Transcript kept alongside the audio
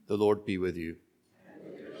The Lord be with you.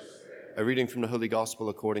 A reading from the Holy Gospel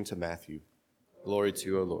according to Matthew. Glory to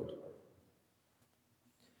you, O Lord.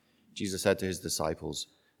 Jesus said to his disciples,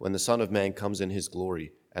 "When the Son of Man comes in his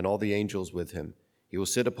glory, and all the angels with him, he will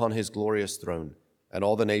sit upon his glorious throne, and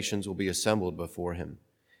all the nations will be assembled before him.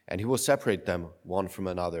 And he will separate them one from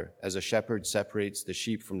another, as a shepherd separates the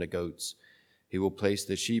sheep from the goats. He will place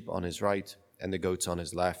the sheep on his right, and the goats on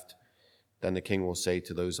his left. Then the king will say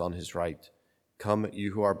to those on his right, 'Come,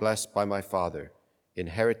 you who are blessed by my Father,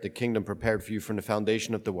 inherit the kingdom prepared for you from the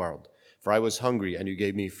foundation of the world. For I was hungry, and you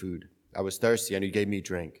gave me food. I was thirsty, and you gave me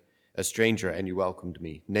drink. A stranger, and you welcomed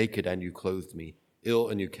me. Naked, and you clothed me. Ill,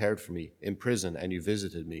 and you cared for me. In prison, and you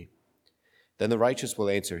visited me.' Then the righteous will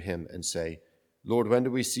answer him and say, 'Lord, when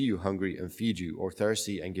did we see you hungry and feed you, or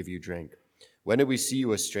thirsty and give you drink? When did we see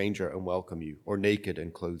you a stranger and welcome you, or naked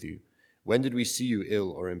and clothe you? When did we see you ill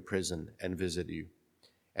or in prison and visit you?'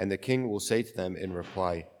 And the king will say to them in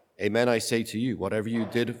reply, 'Amen, I say to you, whatever you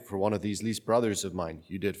did for one of these least brothers of mine,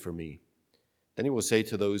 you did for me.' Then he will say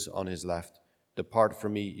to those on his left, 'Depart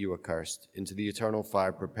from me, you accursed, into the eternal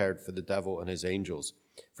fire prepared for the devil and his angels.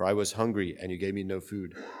 For I was hungry, and you gave me no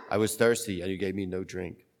food. I was thirsty, and you gave me no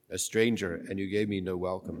drink. A stranger, and you gave me no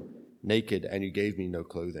welcome. Naked, and you gave me no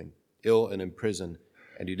clothing. Ill and in prison,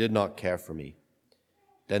 and you did not care for me.'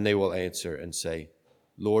 Then they will answer and say,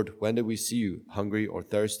 'Lord, when did we see you hungry or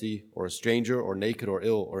thirsty, or a stranger, or naked, or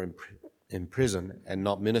ill, or in prison, and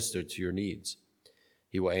not ministered to your needs?'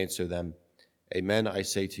 He will answer them, 'Amen, I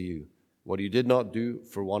say to you, what you did not do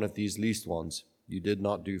for one of these least ones, you did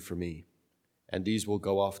not do for me.' And these will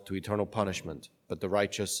go off to eternal punishment, but the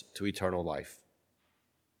righteous to eternal life."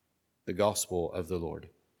 The Gospel of the Lord.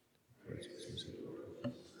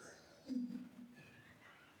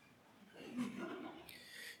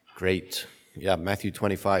 Great. Yeah, Matthew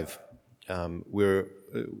 25.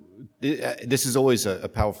 This is always a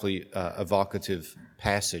powerfully evocative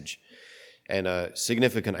passage, and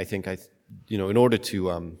significant, I think. In order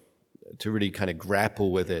to really kind of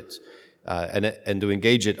grapple with it and to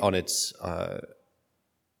engage it on its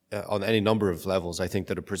on any number of levels, I think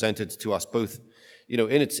that are presented to us both,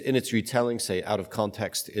 in its retelling, say out of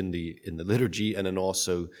context in the liturgy, and then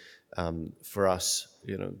also for us,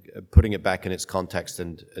 putting it back in its context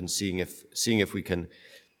and seeing if we can,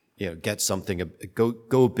 get something,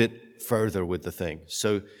 go a bit further with the thing.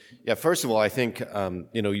 So, yeah, first of all, I think,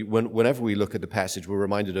 whenever we look at the passage, we're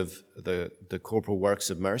reminded of the corporal works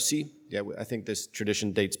of mercy. Yeah, I think this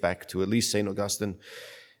tradition dates back to at least St. Augustine,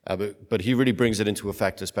 but he really brings it into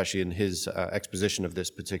effect, especially in his exposition of this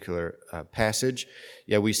particular passage.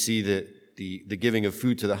 Yeah, we see the giving of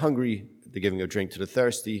food to the hungry, the giving of drink to the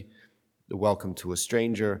thirsty, the welcome to a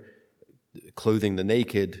stranger, clothing the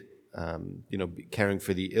naked, caring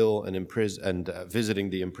for the ill and visiting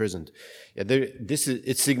the imprisoned. Yeah,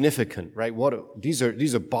 it's significant, right? These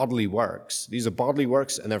are bodily works. These are bodily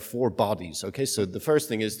works, and they're for bodies. Okay, so the first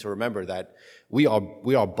thing is to remember that we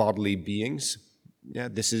are bodily beings. Yeah,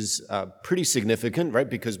 this is pretty significant, right?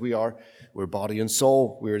 Because we're body and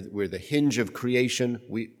soul. We're the hinge of creation.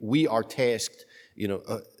 We are tasked,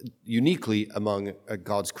 uniquely among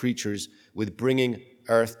God's creatures with bringing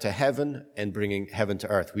earth to heaven and bringing heaven to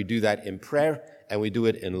earth. We do that in prayer, and we do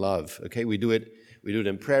it in love. Okay, we do it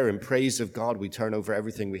in prayer, in praise of God. We turn over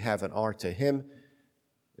everything we have and are to Him,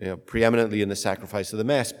 preeminently in the sacrifice of the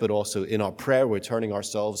Mass, but also in our prayer, we're turning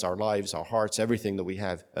ourselves, our lives, our hearts, everything that we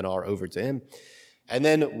have and are over to Him. And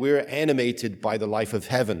then we're animated by the life of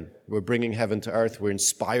heaven. We're bringing heaven to earth. We're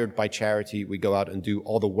inspired by charity. We go out and do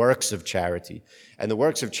all the works of charity. And the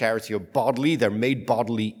works of charity are bodily. They're made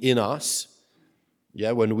bodily in us.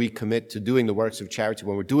 Yeah, when we commit to doing the works of charity,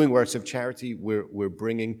 when we're doing works of charity, we're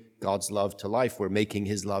bringing God's love to life. We're making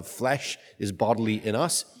His love flesh, is bodily in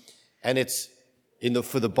us. And it's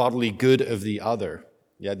for the bodily good of the other.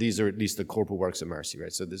 Yeah, these are at least the corporal works of mercy,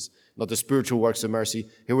 right? So this not the spiritual works of mercy.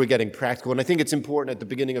 Here we're getting practical. And I think it's important at the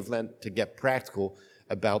beginning of Lent to get practical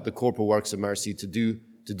about the corporal works of mercy, to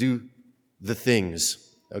do the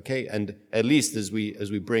things, okay? And at least as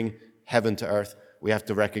we bring heaven to earth, we have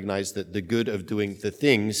to recognize that the good of doing the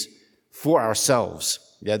things for ourselves,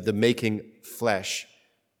 yeah, the making flesh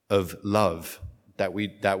of love that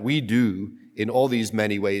we do in all these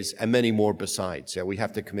many ways and many more besides. Yeah, we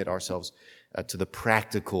have to commit ourselves to the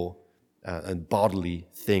practical and bodily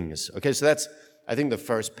things. Okay, so that's, I think, the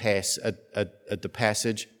first pass at the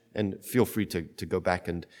passage, and feel free to go back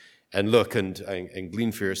and look and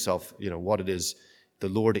glean for yourself, what it is the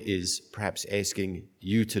Lord is perhaps asking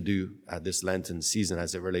you to do this Lenten season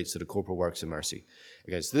as it relates to the corporal works of mercy.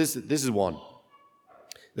 Okay, so this is one.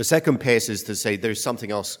 The second pass is to say there's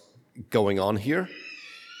something else going on here.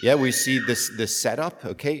 Yeah, we see this setup,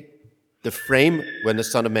 okay? The frame, when the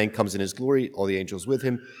Son of Man comes in his glory, all the angels with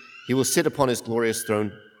him, he will sit upon his glorious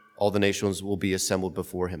throne, all the nations will be assembled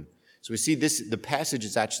before him. So we see this, the passage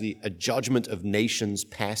is actually a judgment of nations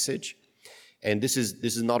passage. And this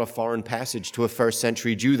is not a foreign passage to a first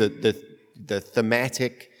century Jew. The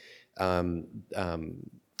thematic, how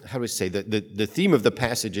do we say, the theme of the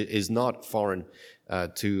passage is not foreign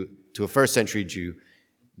to a first century Jew.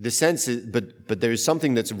 The sense is, but there is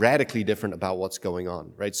something that's radically different about what's going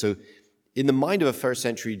on, right? So in the mind of a first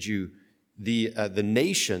century Jew, the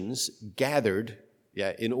nations gathered,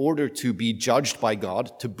 in order to be judged by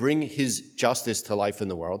God, to bring his justice to life in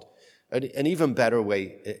the world. An even better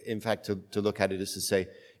way, in fact, to look at it is to say,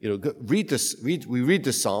 we read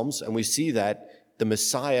the Psalms and we see that the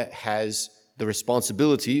Messiah has the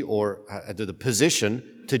responsibility or the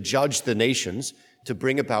position to judge the nations, to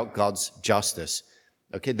bring about God's justice.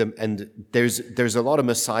 Okay, and there's a lot of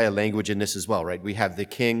Messiah language in this as well, right? We have the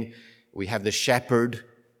king, we have the shepherd,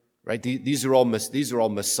 right? These are all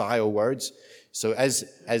Messiah words. So as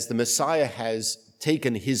the Messiah has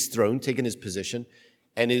taken his throne, taken his position,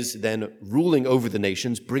 and is then ruling over the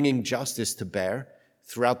nations, bringing justice to bear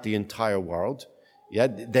throughout the entire world,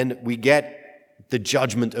 then we get the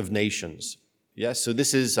judgment of nations. So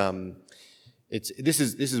this is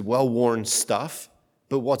well-worn stuff,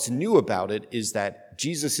 but what's new about it is that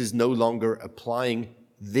Jesus is no longer applying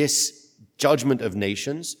this judgment of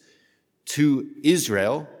nations to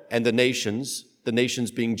Israel and the nations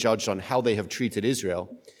being judged on how they have treated Israel.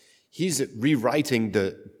 He's rewriting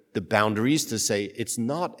the boundaries to say it's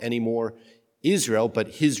not anymore Israel,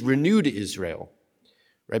 but his renewed Israel,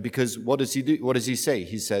 right? Because what does he do? What does he say?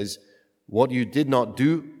 He says, what you did not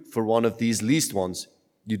do for one of these least ones,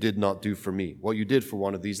 you did not do for me. What you did for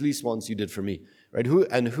one of these least ones, you did for me, right? Who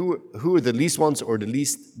are the least ones or the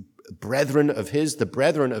least brethren of his? The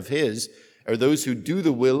brethren of his are those who do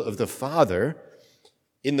the will of the Father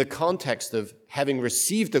in the context of having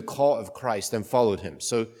received the call of Christ and followed him.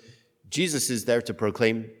 So Jesus is there to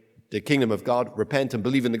proclaim the kingdom of God, repent and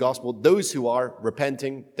believe in the gospel. Those who are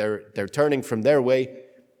repenting, they're turning from their way,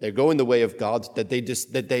 they're going the way of God, that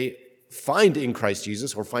they find in Christ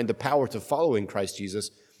Jesus or find the power to follow in Christ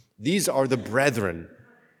Jesus. These are the brethren.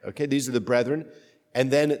 Okay, these are the brethren.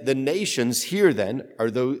 And then the nations here then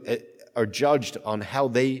are judged on how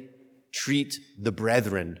they treat the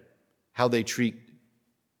brethren, how they treat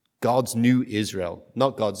God's new Israel,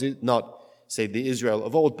 not say the Israel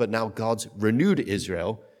of old, but now God's renewed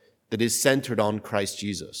Israel that is centered on Christ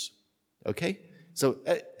Jesus. Okay? So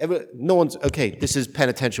no one's, okay, this is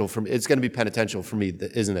penitential it's going to be penitential for me,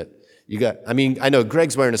 isn't it? I know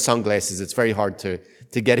Greg's wearing his sunglasses. It's very hard to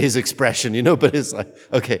get his expression, but it's like,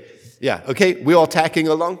 okay, we all tacking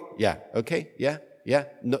along? Yeah, okay, yeah.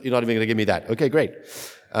 No, you're not even going to give me that. Okay, great.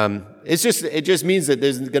 It just means that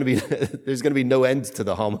there's going to be no end to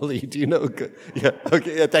the homily. Do you know? Yeah.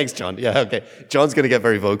 Okay. Yeah. Thanks, John. Yeah. Okay. John's going to get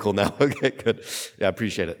very vocal now. Okay. Good. Yeah.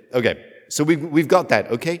 Appreciate it. Okay. So we've got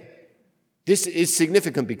that. Okay. This is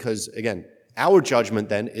significant because again, our judgment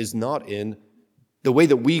then is not in the way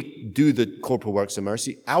that we do the corporal works of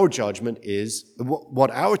mercy. Our judgment is what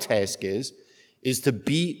our task is to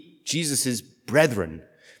be Jesus's brethren.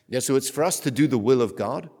 Yeah. So it's for us to do the will of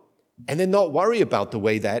God. And then not worry about the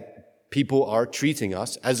way that people are treating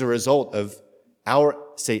us as a result of our,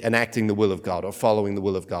 say, enacting the will of God or following the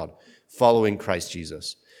will of God, following Christ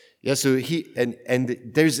Jesus. Yeah, so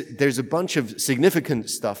there's a bunch of significant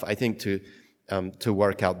stuff, I think, to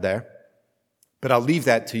work out there. But I'll leave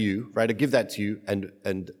that to you, right? I'll give that to you,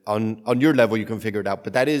 and on your level you can figure it out.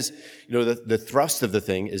 But that is, the thrust of the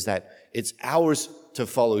thing is that it's ours to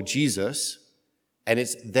follow Jesus, and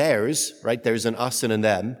it's theirs, right? There's an us and an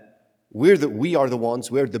them. We are the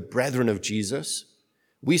ones, we're the brethren of Jesus.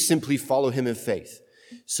 We simply follow him in faith.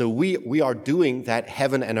 So we are doing that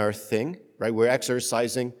heaven and earth thing, right? We're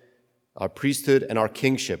exercising our priesthood and our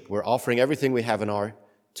kingship. We're offering everything we have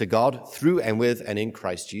to God through and with and in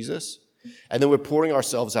Christ Jesus. And then we're pouring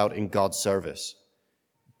ourselves out in God's service.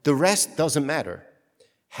 The rest doesn't matter.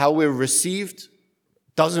 How we're received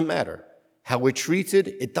doesn't matter. How we're treated,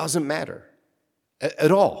 it doesn't matter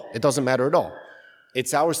at all. It doesn't matter at all.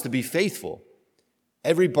 It's ours to be faithful.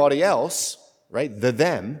 Everybody else, right,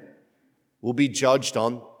 them, will be judged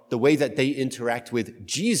on the way that they interact with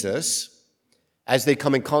Jesus as they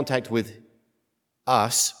come in contact with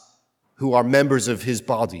us who are members of his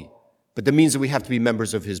body. But that means that we have to be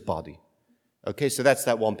members of his body. Okay, so that's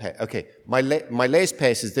that one pass. Okay, my last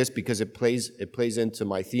pass is this because it plays into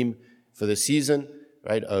my theme for the season,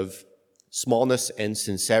 right, of smallness and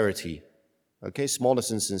sincerity. Okay, smallness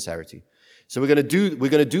and sincerity. So we're going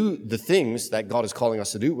to do the things that God is calling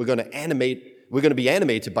us to do. We're going to be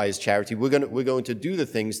animated by his charity. We're going to do the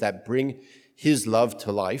things that bring his love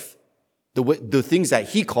to life, the things that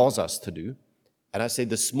he calls us to do. And I say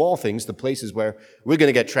the small things, the places where we're going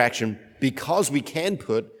to get traction because we can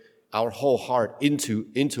put our whole heart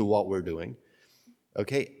into what we're doing.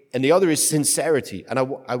 Okay? And the other is sincerity. And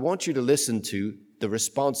I want you to listen to the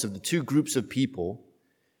response of the two groups of people,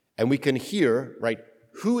 and we can hear, right,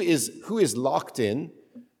 who is locked in,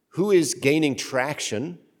 who is gaining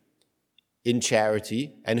traction in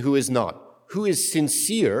charity, and who is not. Who is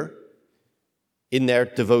sincere in their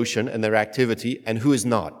devotion and their activity, and who is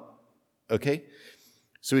not. Okay?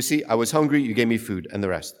 So we see, I was hungry, you gave me food, and the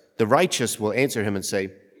rest. The righteous will answer him and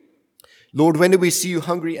say, Lord, when did we see you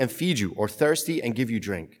hungry and feed you, or thirsty and give you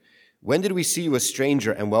drink? When did we see you a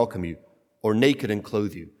stranger and welcome you, or naked and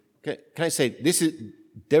clothe you? Can I say,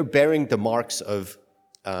 they're bearing the marks of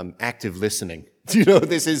active listening.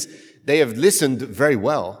 They have listened very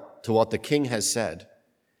well to what the king has said,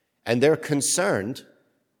 and they're concerned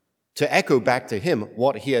to echo back to him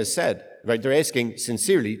what he has said, right? They're asking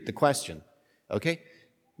sincerely the question, okay?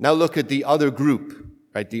 Now look at the other group,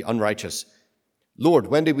 right? The unrighteous. Lord,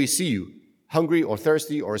 when did we see you hungry or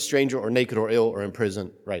thirsty or a stranger or naked or ill or in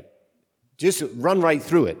prison, right? Just run right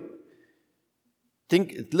through it.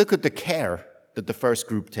 Look at the care that the first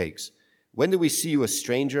group takes. When did we see you a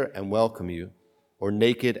stranger and welcome you, or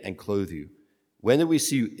naked and clothe you? When did we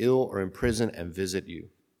see you ill or in prison and visit you?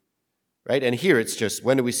 Right? And here it's just,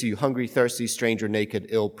 when did we see you hungry, thirsty, stranger, naked,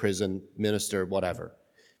 ill, prison, minister, whatever.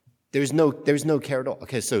 There's no care at all.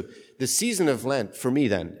 Okay, so the season of Lent, for me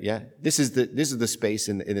then, yeah, this is the space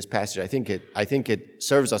in this passage. I think it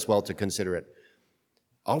serves us well to consider it.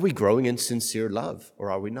 Are we growing in sincere love, or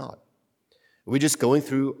are we not? Are we just going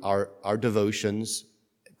through our devotions,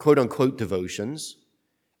 quote unquote devotions,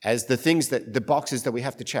 as the boxes that we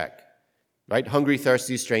have to check, right? Hungry,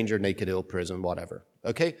 thirsty, stranger, naked, ill, prison, whatever.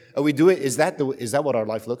 Okay? Are we doing? Is that what our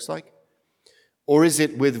life looks like? Or is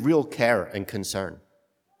it with real care and concern?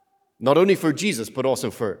 Not only for Jesus, but also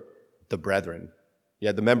for the brethren,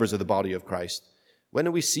 the members of the body of Christ. When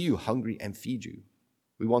do we see you hungry and feed you?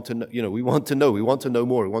 We want to know, we want to know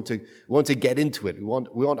more. We want to get into it. We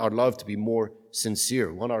want our love to be more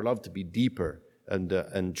sincere. We want our love to be deeper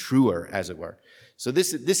and truer, as it were. So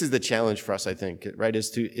this is the challenge for us, I think, right? Is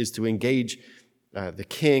to engage the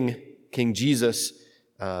King Jesus,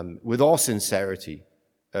 with all sincerity.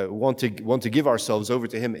 Want to give ourselves over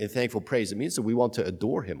to him in thankful praise. It means that we want to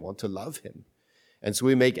adore him, want to love him. And so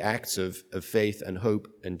we make acts of faith and hope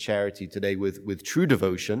and charity today with true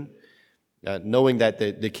devotion, knowing that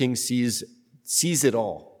the King sees it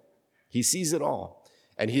all. He sees it all.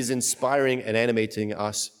 And he's inspiring and animating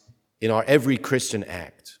us in our every Christian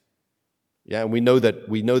act. Yeah, and we know that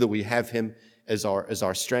we have him as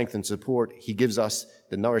our strength and support. He gives us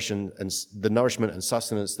the nourishment and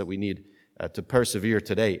sustenance that we need to persevere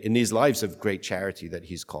today in these lives of great charity that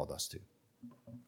he's called us to.